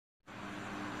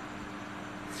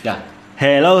Yeah.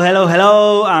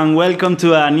 Hello, and welcome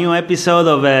to a new episode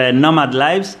of Nomad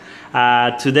Lives.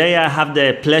 Today I have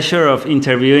the pleasure of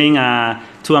interviewing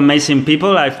two amazing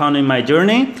people I found in my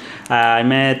journey. I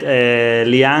met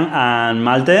Liang and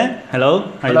Malte.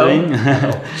 Hello, how are you doing?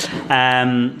 Hello.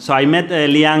 So I met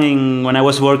Liang when I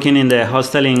was working in the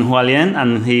hostel in Hualien,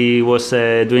 and he was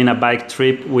doing a bike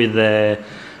trip with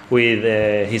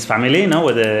his family,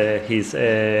 with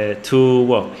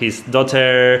his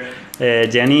daughter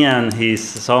Jenny and his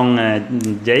son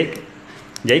Jake,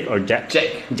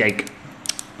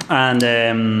 and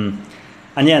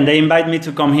they invited me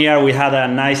to come here. We had a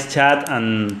nice chat,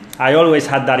 and I always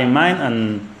had that in mind.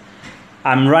 And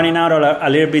I'm running out of a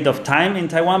little bit of time in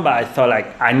Taiwan, but I thought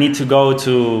I need to go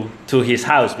to his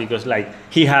house because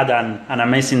he had an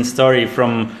amazing story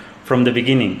from the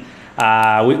beginning.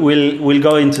 We'll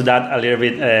go into that a little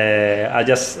bit. I'll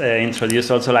just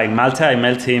introduce also Malte. I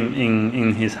met him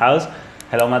in his house.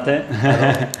 Hello, Malte.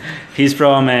 Hello. He's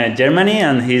from Germany,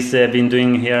 and he's been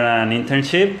doing here an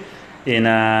internship in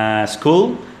a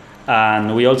school,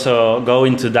 and we also go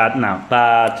into that now.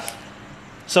 But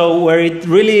so where it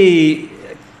really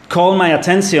called my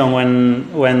attention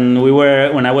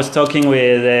when I was talking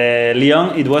with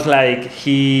Leon, it was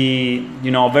he,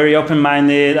 very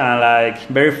open-minded and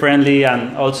very friendly,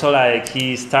 and also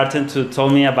he started to tell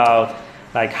me about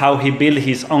how he built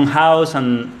his own house,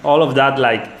 and all of that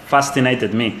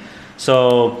fascinated me.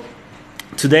 So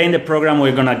today in the program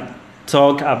we're gonna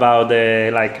talk about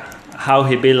how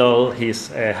he built all his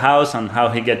house and how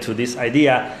he get to this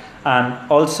idea. And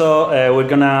also we're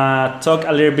gonna talk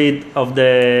a little bit of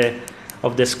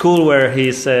the school where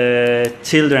his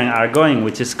children are going,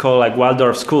 which is called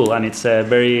Waldorf School, and it's a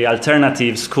very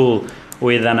alternative school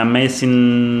with an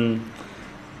amazing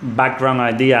background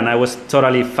idea. And I was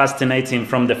totally fascinated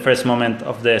from the first moment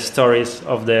of the stories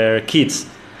of their kids,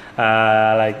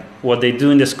 what they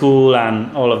do in the school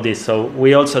and all of this. So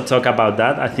we also talk about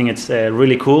that. I think it's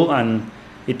really cool, and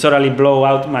it totally blew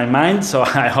out my mind, so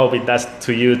I hope it does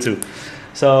to you too.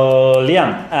 So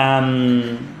Liam,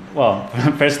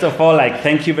 first of all,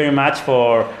 thank you very much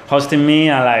for hosting me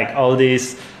and all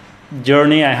this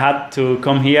journey I had to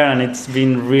come here, and it's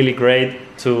been really great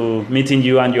to meeting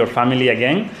you and your family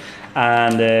again.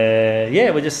 And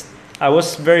I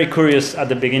was very curious at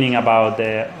the beginning about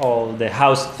all the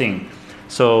house thing.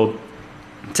 So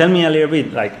tell me a little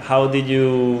bit, how did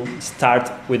you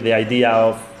start with the idea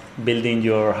of building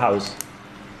your house?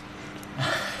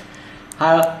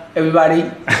 Hi everybody.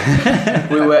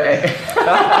 We were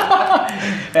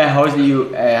I host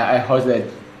you. I hosted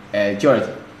George,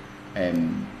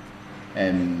 and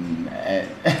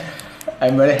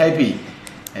I'm very happy.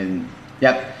 And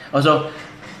also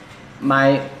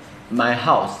my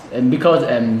house, and because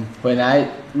when I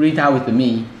Rita with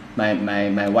me,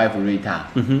 my wife Rita,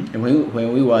 and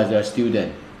when we was a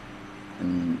student,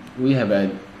 we have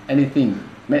anything.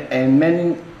 And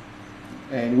many,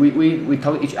 and we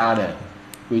talk each other.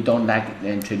 We don't like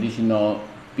a traditional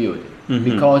build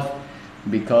because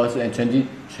a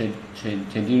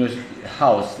traditional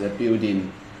house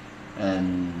building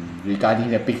regarding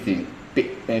the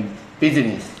big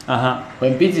business.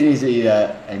 When business is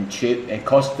and cheap and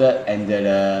cost and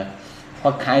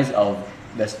what kinds of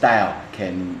the style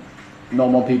can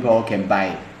normal people can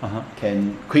buy,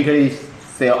 can quickly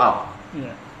sell out.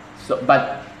 Yeah. So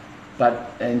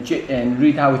and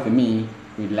Rita with me,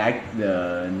 we like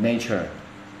the nature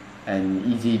and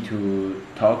easy to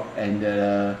talk, and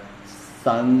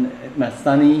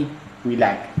sunny we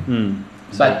like.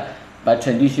 But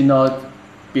traditional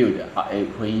build,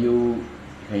 when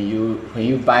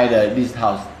you buy this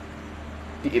house,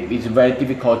 it's very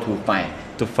difficult to find.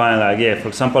 For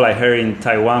example, I heard in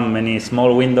Taiwan many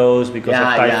small windows because of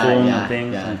typhoon and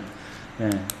things.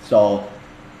 So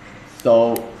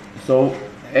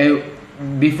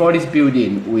before this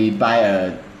building, we buy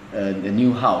a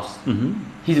new house.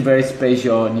 It's a very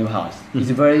special new house. It's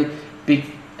a very big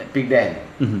land,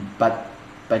 but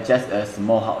just a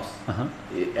small house.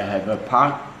 It have a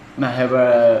park, have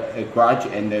a garage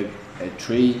and a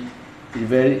tree. It's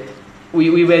very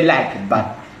we very like,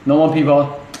 but normal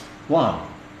people, wow,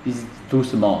 it's too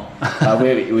small. But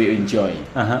we enjoy it.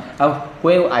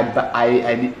 When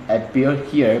I built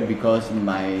here because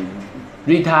my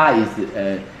Rita is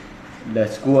the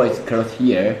school is close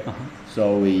here,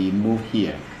 so we moved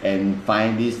here and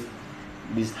find this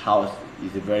house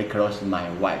is very close to my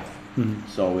wife,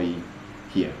 so we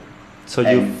here. So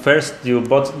you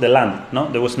bought the land, no?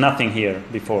 There was nothing here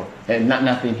before.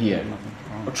 Nothing here.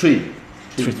 Tree.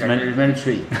 Many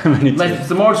tree.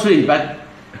 Small tree, but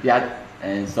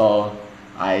and so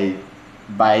I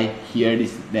buy here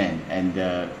this land and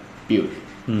build.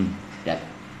 Yeah.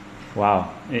 Wow,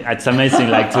 it's amazing.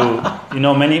 Like to,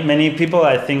 many people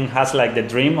I think has like the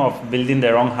dream of building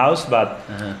their own house, but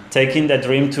taking the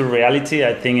dream to reality,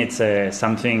 I think it's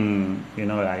something,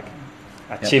 like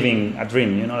achieving a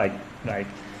dream, like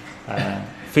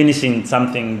finishing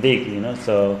something big,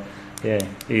 So yeah,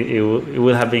 it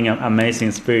will have been an amazing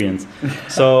experience.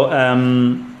 So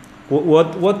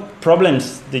what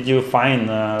problems did you find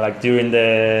like during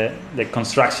the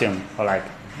construction, or like?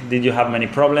 Did you have many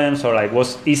problems, or like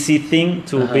was easy thing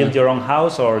to build your own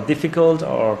house, or difficult,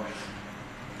 or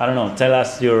I don't know? Tell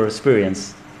us your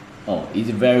experience. Oh,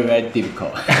 it's very, very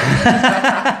difficult.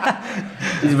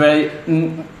 It's very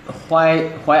why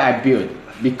I built,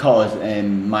 because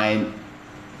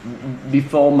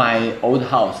before my old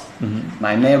house,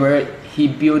 my neighbor, he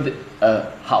built a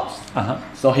house,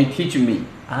 so he teach me.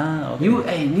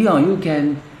 Okay. Leon, you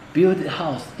can build a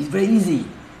house. It's very easy.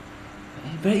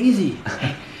 Very easy.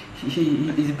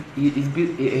 His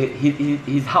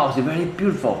house is very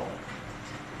beautiful,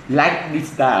 like this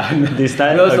style. This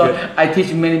style. Also, okay. I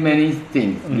teach many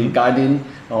things regarding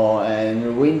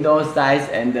and window size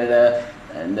and the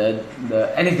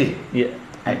anything. Yeah.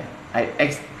 I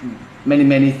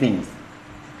many things.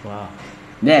 Wow.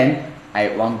 Then I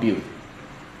want build.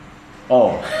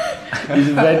 Oh, it's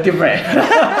very different.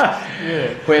 Yeah.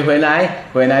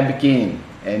 When I begin,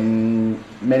 and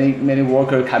many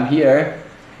workers come here,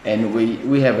 and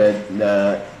we have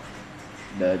the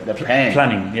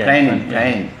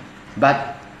planning.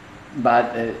 But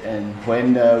and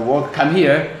when the worker come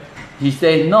here, he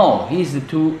say no. He's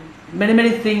too many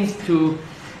things to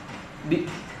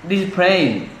this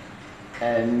plane,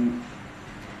 and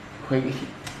when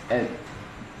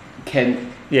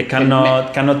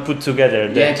cannot put together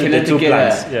the two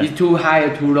plans. Yeah. It's too high,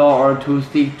 too low, or too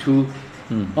thick, too.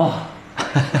 Oh,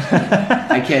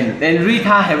 I can. Then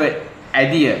Rita have an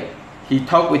idea. He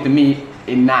talked with me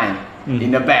in 9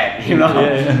 in the bed.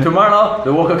 Yeah. Tomorrow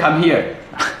the worker come here.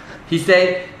 He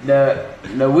say the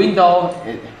window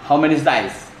how many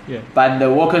size? Yeah. But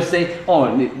the worker say,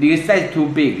 oh, the size too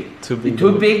big.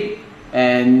 Too big,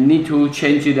 and need to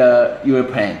change your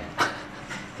plan.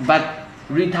 But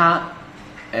Rita,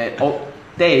 all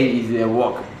day is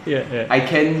work. Yeah. I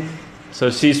can. So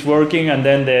she's working, and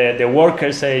then the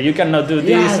workers say you cannot do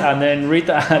this, and then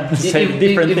Rita say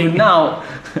different things.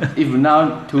 If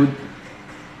now to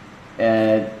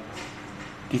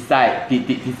decide, we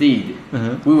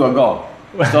will go.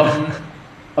 So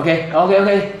okay,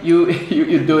 you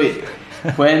do it.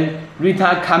 When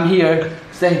Rita come here,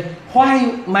 say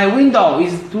why my window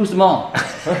is too small?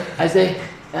 I say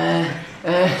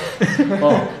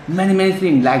many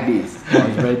things like this.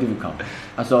 It's very difficult.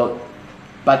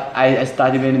 But I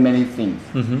study many things.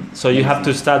 So you have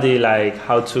to study like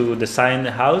how to design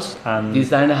the house and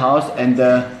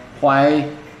why,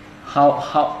 how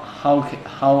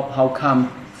come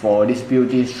for this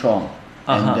building strong,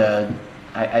 and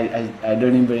I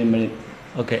learning very many.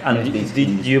 Okay, and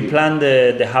did you plan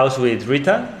the house with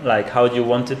Rita, like how you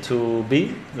wanted to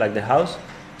be, like the house?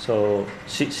 So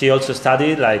she also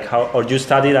studied, like how, or you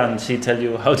studied and she tell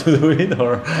you how to do it,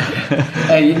 or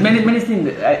many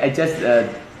things. I just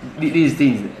these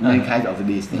things, many kinds of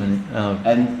these things,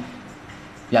 and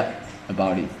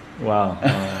about it. Wow,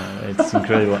 it's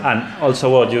incredible. And also,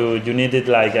 what you needed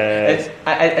like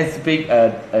I speak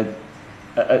the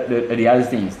other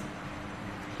things,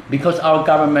 because our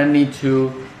government need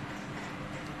to,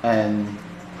 and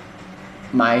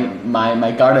my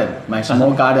garden, my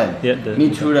small garden,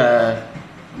 need to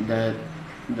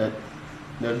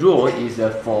the rule is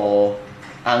for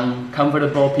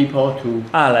uncomfortable people to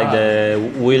like the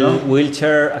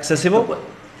wheelchair accessible.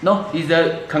 No, it's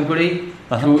a concrete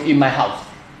to in my house.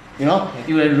 You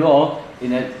will roll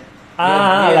in a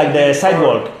like the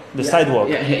sidewalk. Sidewalk.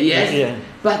 Yes. Yeah.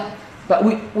 But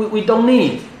we don't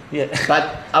need. Yeah.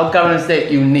 But our government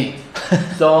said you need.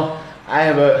 So I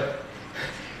have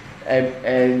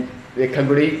the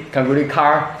concrete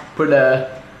car, put the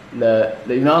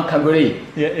concrete.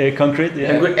 Yeah, concrete.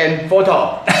 Yeah. Concrete and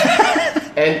photo.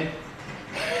 And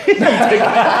take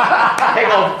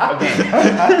off again.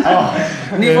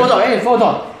 Need photo. Need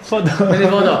photo.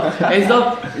 And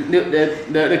so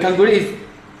the concrete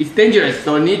is dangerous.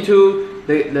 So need to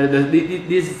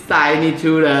this side need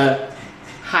to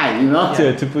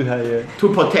hide. To put high. Yeah.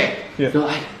 To protect. Yeah. So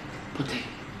I protect.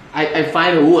 I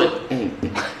find the wood and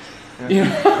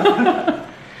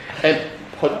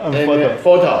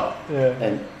photo. Yeah.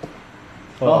 And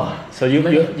so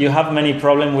you have many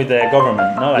problems with the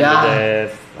government, no? Like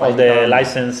with all the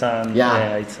license and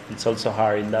it's also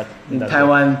hard in that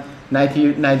Taiwan,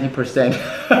 90%.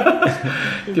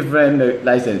 different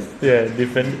license. Yeah,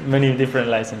 many different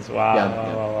licenses. Wow,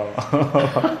 Yeah, wow.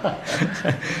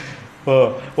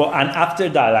 Well, and after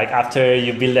that, like after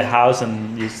you build a house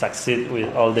and you succeed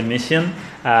with all the mission,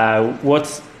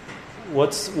 what's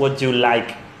what you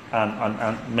like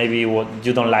and maybe what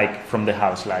you don't like from the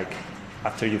house? Like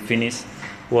after you finish,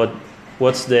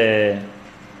 what's the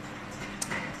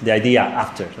idea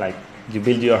after? Like you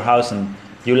build your house and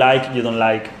you don't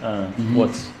like.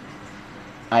 What's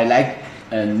I like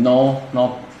no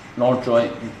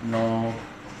joint, no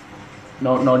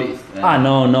this.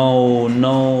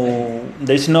 No.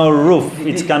 There's no roof.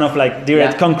 It's kind of like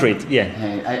direct Yeah. concrete. Yeah.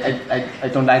 I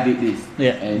don't like this.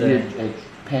 Yeah, And the-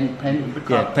 pen.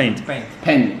 Yeah. Paint.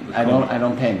 Pen. I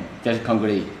don't pen. Just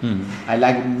concrete. I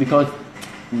like because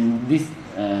this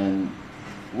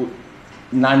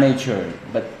not nature,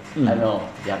 but I know.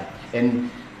 Yeah. And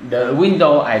the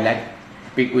window I like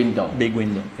big window. Big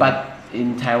window. But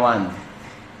in Taiwan,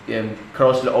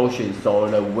 close the ocean, so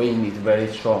the wind is very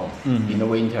strong in the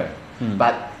winter.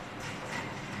 But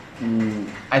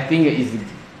I think it's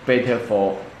better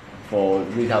for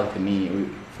without me.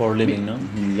 For living, no?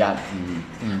 Yeah.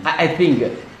 I think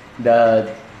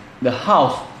the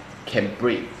house can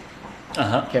breathe.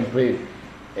 Can breathe.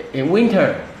 In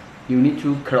winter, you need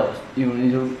to close. You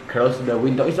need to close the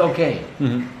window. It's okay.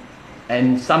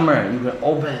 And summer you can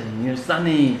open.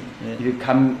 Sunny. Yeah. You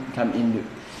come in.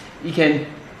 You can.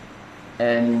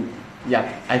 And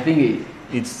yeah, I think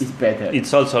it's better.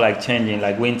 It's also like changing,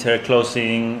 like winter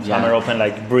closing, Yeah. summer open,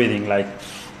 like breathing, like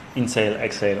inhale,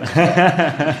 exhale.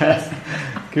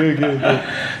 Good.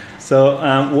 So,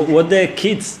 what the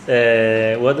kids,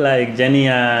 what like Jenny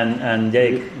and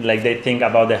Jake, like they think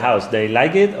about the house? They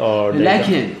like it or I they like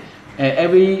don't? it.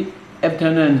 Every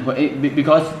afternoon,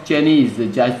 because Jenny is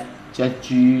just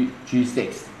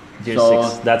G6. Year So-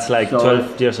 6. That's like so-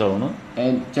 12 years old, no?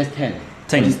 And just 10.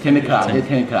 10. It's 10 o'clock. 10. It's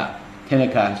 10 o'clock. 10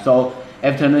 o'clock. So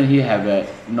afternoon he have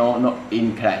no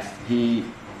in class. He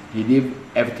leave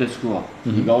after school.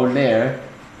 He go there,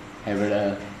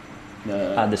 have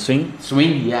The swing.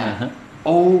 swing. Yeah.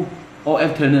 All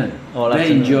afternoon. All very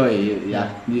afternoon. enjoy. Yeah.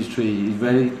 This tree is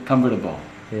very comfortable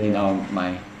in Yeah. our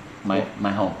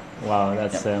my home. Wow,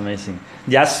 that's amazing.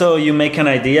 Just so you make an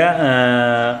idea,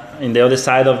 in the other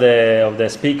side of the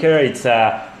speaker, it's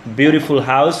a beautiful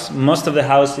house. Most of the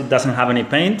house it doesn't have any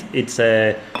paint. It's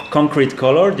a concrete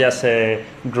color, just a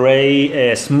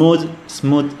gray, smooth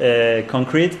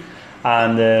concrete,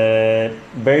 and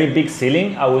very big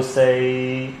ceiling. I would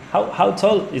say, how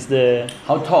tall is the?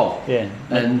 How tall? Yeah,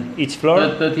 And each floor.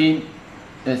 13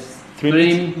 is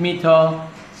 3 meter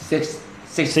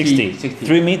 60.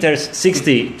 3 meters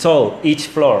 60 tall each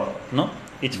floor, no?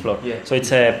 Each floor. Yeah. So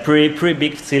it's a pretty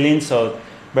big ceiling, so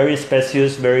very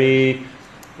spacious, very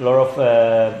lot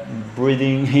of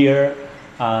breathing here,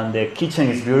 and the kitchen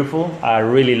is beautiful. I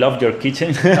really loved your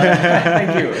kitchen.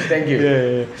 Thank you.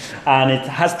 Yeah. And it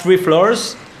has 3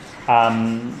 floors.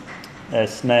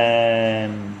 It's, no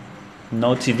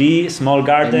TV, small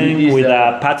garden And it is, with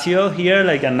a patio here,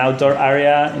 like an outdoor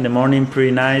area in the morning,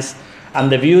 pretty nice. And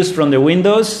the views from the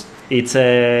windows, it's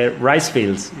rice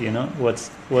fields. You know,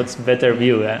 what's better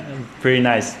view? Pretty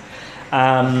nice.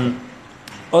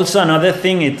 Also, another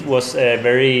thing, it was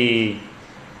very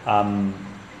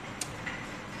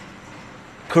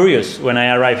curious when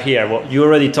I arrived here. Well, you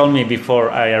already told me before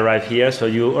I arrived here, so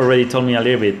you already told me a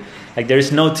little bit. Like there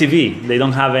is no TV. They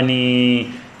don't have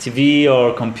any TV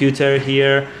or computer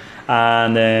here.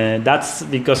 And that's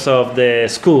because of the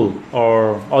school,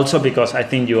 or also because I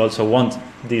think you also want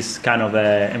this kind of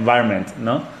environment,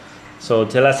 no? So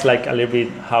tell us like a little bit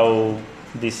how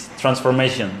this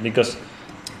transformation, because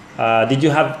did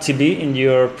you have TV in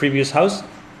your previous house?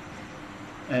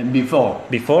 And before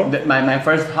my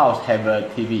first house have a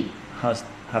TV. House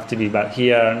have TV, but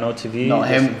here no TV. No,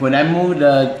 when I moved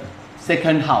the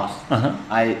second house,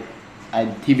 I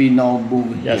TV no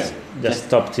move here. Just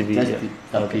stop TV. Just yeah.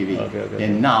 stop Okay, TV. okay.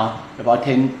 And now about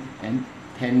 10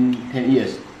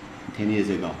 years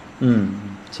ago,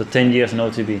 So 10 years no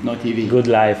TV. no TV. Good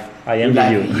life. I Good envy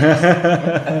life, you.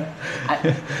 yes.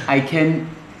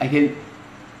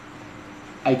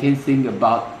 I can think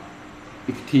about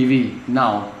if TV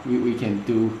now we can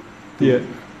do. Yeah.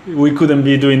 We couldn't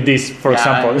be doing this, for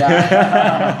example.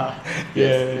 Yeah.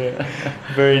 Yeah.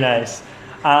 Very nice.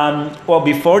 Well,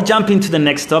 before jumping to the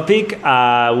next topic,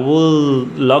 we'll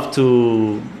love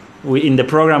to. In the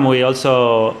program, we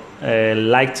also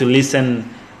like to listen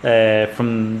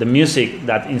from the music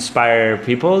that inspire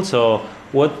people. So,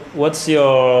 what's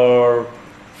your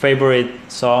favorite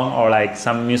song or like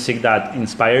some music that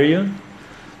inspire you?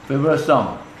 Favorite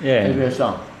song. Yeah. Favorite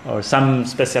song. or some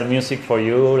special music for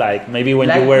you? Like maybe when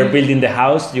Like you were we- building the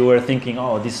house, you were thinking,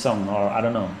 oh, this song, or I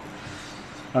don't know.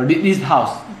 Or this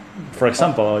house, For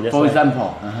example, or just for like-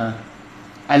 example,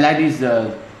 I like this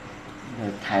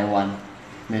Taiwan,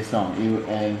 this song.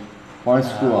 In one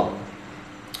school.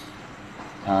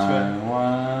 台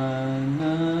湾，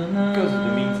歌手的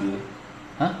名字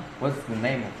Huh? What's the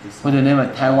name of this What's the song? name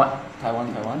of Taiwan? Taiwan.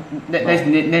 That's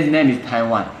name is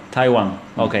Taiwan. Taiwan.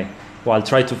 Okay. Well, I'll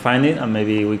try to find it and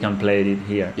maybe we can play it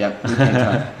here. Yep, we can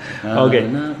try. Okay.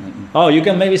 Oh, you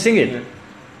can maybe sing it.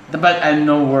 But I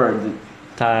know word.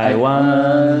 Taiwan.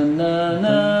 Na na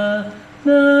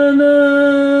na na na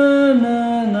na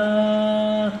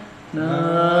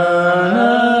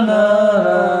na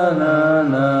na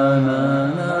na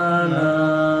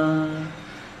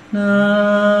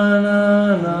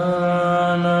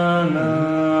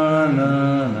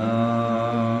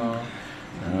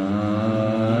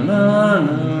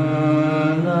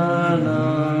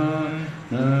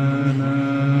na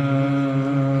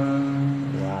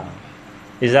Wow.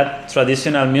 Is that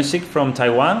traditional music from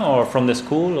Taiwan or from the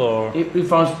school or He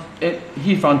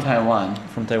from Taiwan.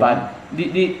 from Taiwan? But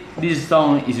this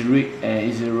song is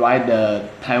write the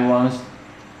Taiwan's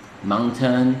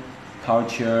mountain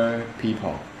culture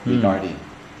people regarding.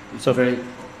 It's So- very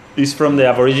It's from the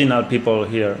Aboriginal people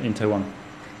here in Taiwan.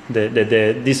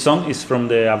 This song is from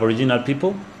the Aboriginal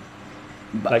people.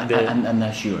 Like the- I'm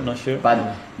not sure. Not sure? But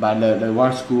the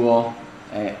world school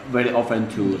very often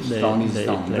to song this they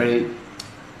song play. very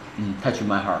touch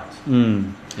my heart.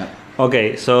 Mm. Yeah.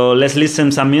 Okay, so let's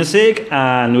listen some music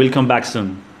and we'll come back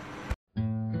soon.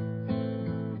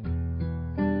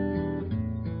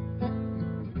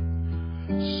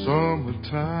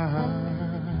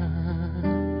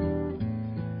 Summertime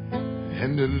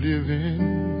and the living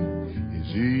is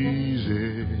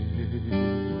easy.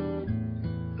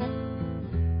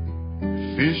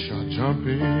 Fish are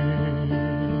jumping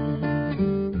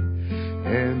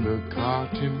and the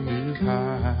cotton is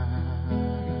high.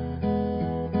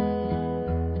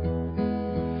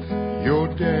 Your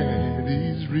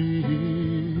daddy's rich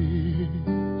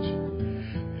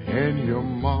and your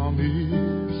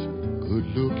mommy's good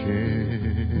looking.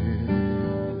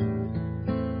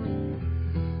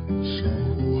 So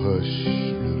hush,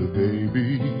 little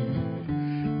baby,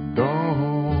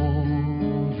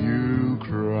 don't you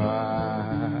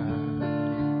cry.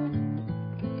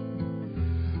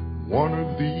 One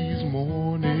of these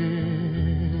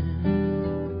mornings,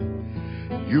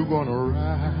 you're gonna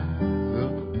rise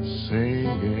up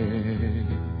singing.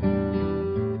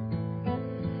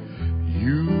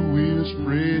 You will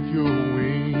spread your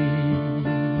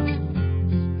wings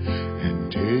and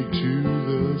take to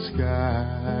the sky.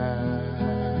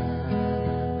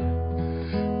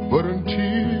 But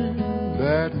until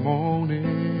that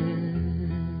morning,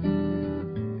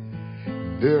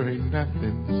 there ain't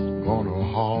nothing's gonna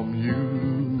harm you.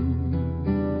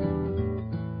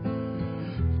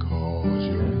 'Cause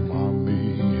your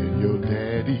mommy and your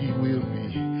daddy will be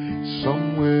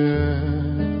somewhere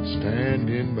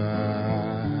standing by.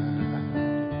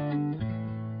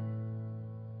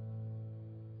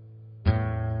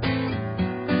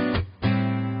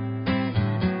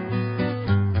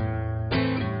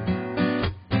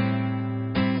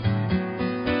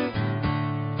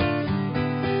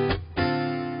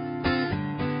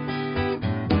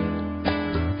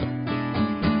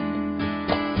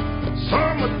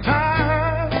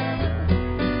 Summertime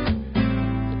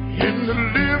and the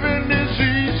living is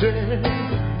easy.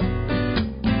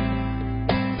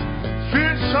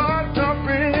 Fish are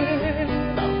dumping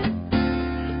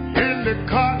and the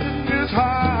cotton is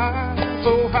high,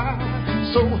 so high,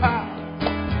 so high.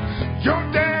 Your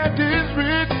dad is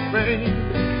rich, man,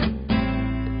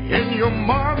 and your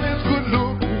mom is good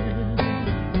looking.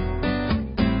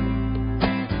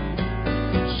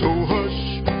 So hush,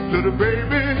 little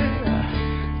baby,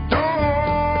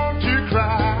 don't you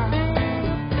cry.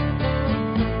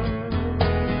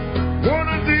 One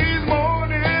of these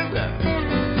mornings,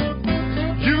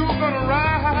 you're gonna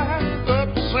rise up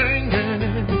singing.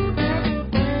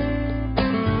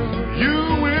 You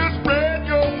will spread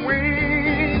your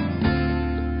wings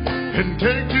and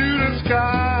take to the sky.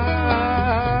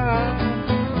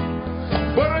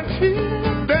 But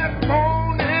until that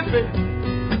morning, baby,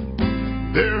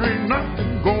 there ain't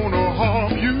nothing gonna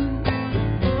harm you.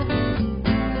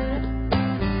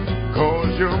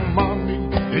 'Cause your mommy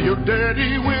and your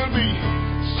daddy will be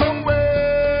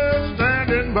somewhere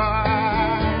standing by.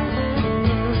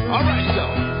 All right,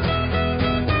 y'all.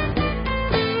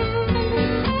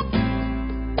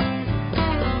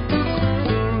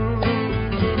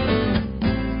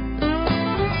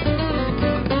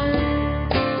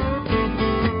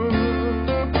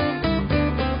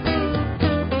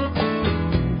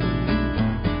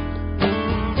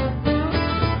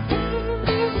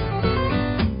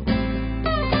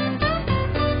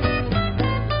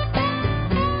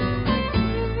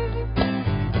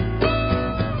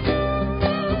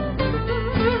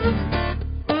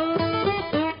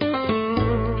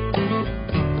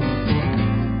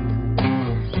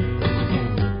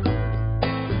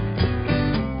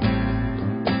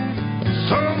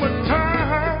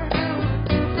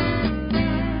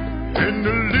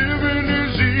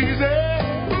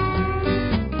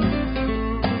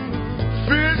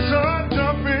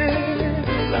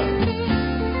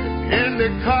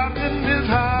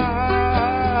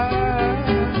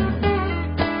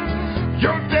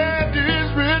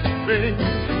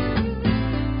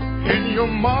 your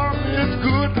mom is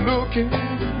good looking.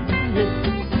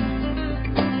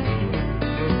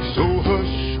 So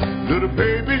hush, little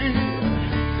baby,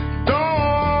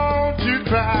 don't you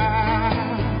cry.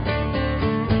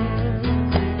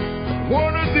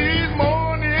 One of these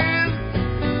mornings,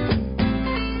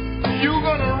 you're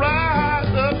gonna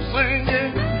rise up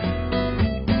singing.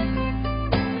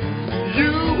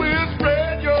 You will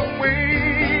spread your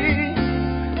wings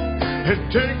and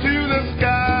take to the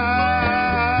sky.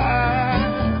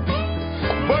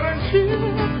 But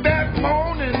until that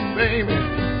morning, baby,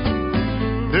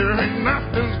 there ain't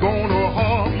nothing's gonna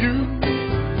harm you.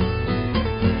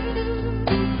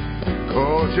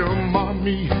 'Cause your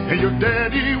mommy and your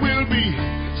daddy will be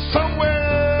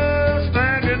somewhere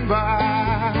standing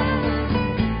by.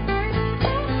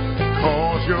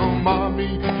 'Cause your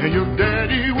mommy and your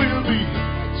daddy will be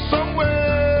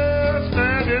somewhere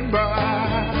standing by.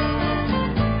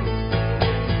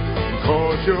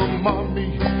 'Cause your mommy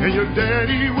and your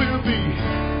daddy will be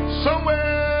somewhere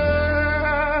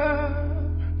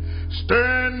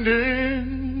standing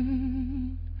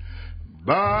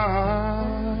by.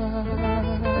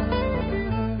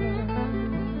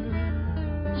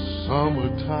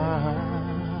 Summertime.